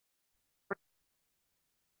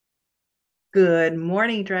Good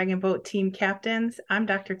morning, Dragon Boat team captains. I'm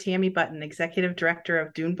Dr. Tammy Button, Executive Director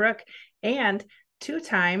of Dunebrook and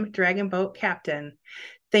two-time Dragon Boat captain.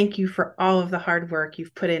 Thank you for all of the hard work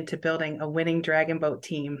you've put into building a winning Dragon Boat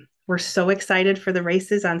team. We're so excited for the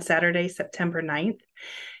races on Saturday, September 9th.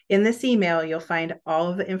 In this email, you'll find all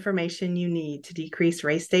of the information you need to decrease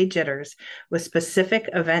race day jitters with specific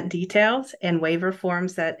event details and waiver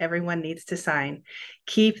forms that everyone needs to sign.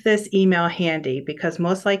 Keep this email handy because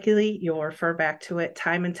most likely you'll refer back to it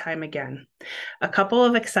time and time again. A couple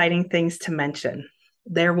of exciting things to mention.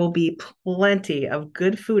 There will be plenty of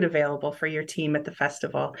good food available for your team at the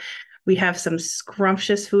festival. We have some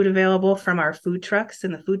scrumptious food available from our food trucks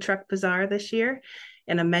in the food truck bazaar this year,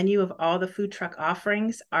 and a menu of all the food truck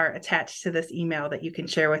offerings are attached to this email that you can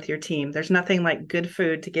share with your team. There's nothing like good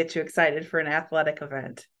food to get you excited for an athletic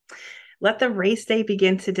event. Let the race day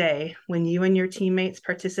begin today when you and your teammates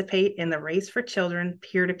participate in the Race for Children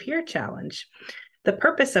peer-to-peer challenge. The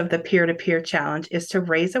purpose of the peer-to-peer challenge is to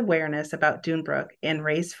raise awareness about Dunebrook and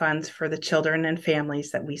raise funds for the children and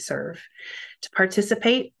families that we serve. To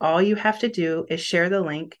participate, all you have to do is share the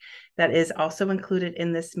link that is also included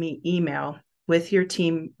in this email with your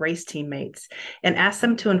race teammates and ask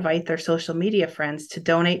them to invite their social media friends to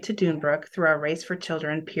donate to Dunebrook through our Race for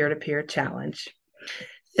Children peer-to-peer challenge.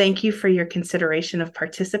 Thank you for your consideration of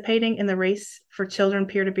participating in the Race for Children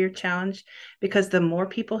peer-to-peer challenge, because the more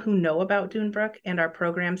people who know about Dunebrook and our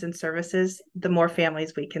programs and services, the more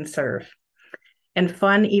families we can serve. And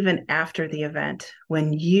fun even after the event,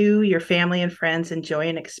 when you, your family, and friends enjoy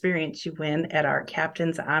an experience you win at our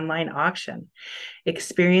Captain's online auction.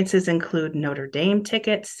 Experiences include Notre Dame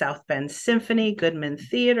tickets, South Bend Symphony, Goodman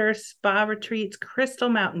Theater, spa retreats, Crystal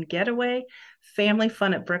Mountain Getaway, family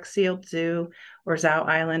fun at Brookfield Zoo or Zow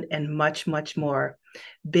Island, and much, much more.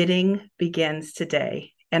 Bidding begins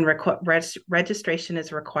today, and registration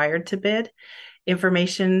is required to bid.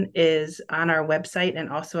 Information is on our website and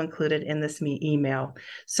also included in this email.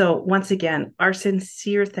 So once again, our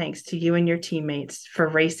sincere thanks to you and your teammates for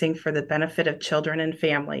racing for the benefit of children and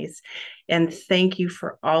families. And thank you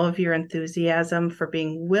for all of your enthusiasm for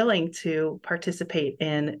being willing to participate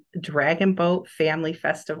in Dragon Boat Family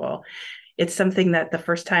Festival. It's something that the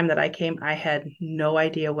first time that I came, I had no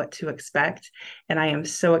idea what to expect. And I am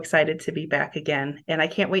so excited to be back again. And I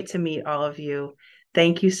can't wait to meet all of you.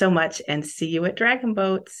 Thank you so much, and see you at Dragon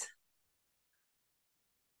Boats.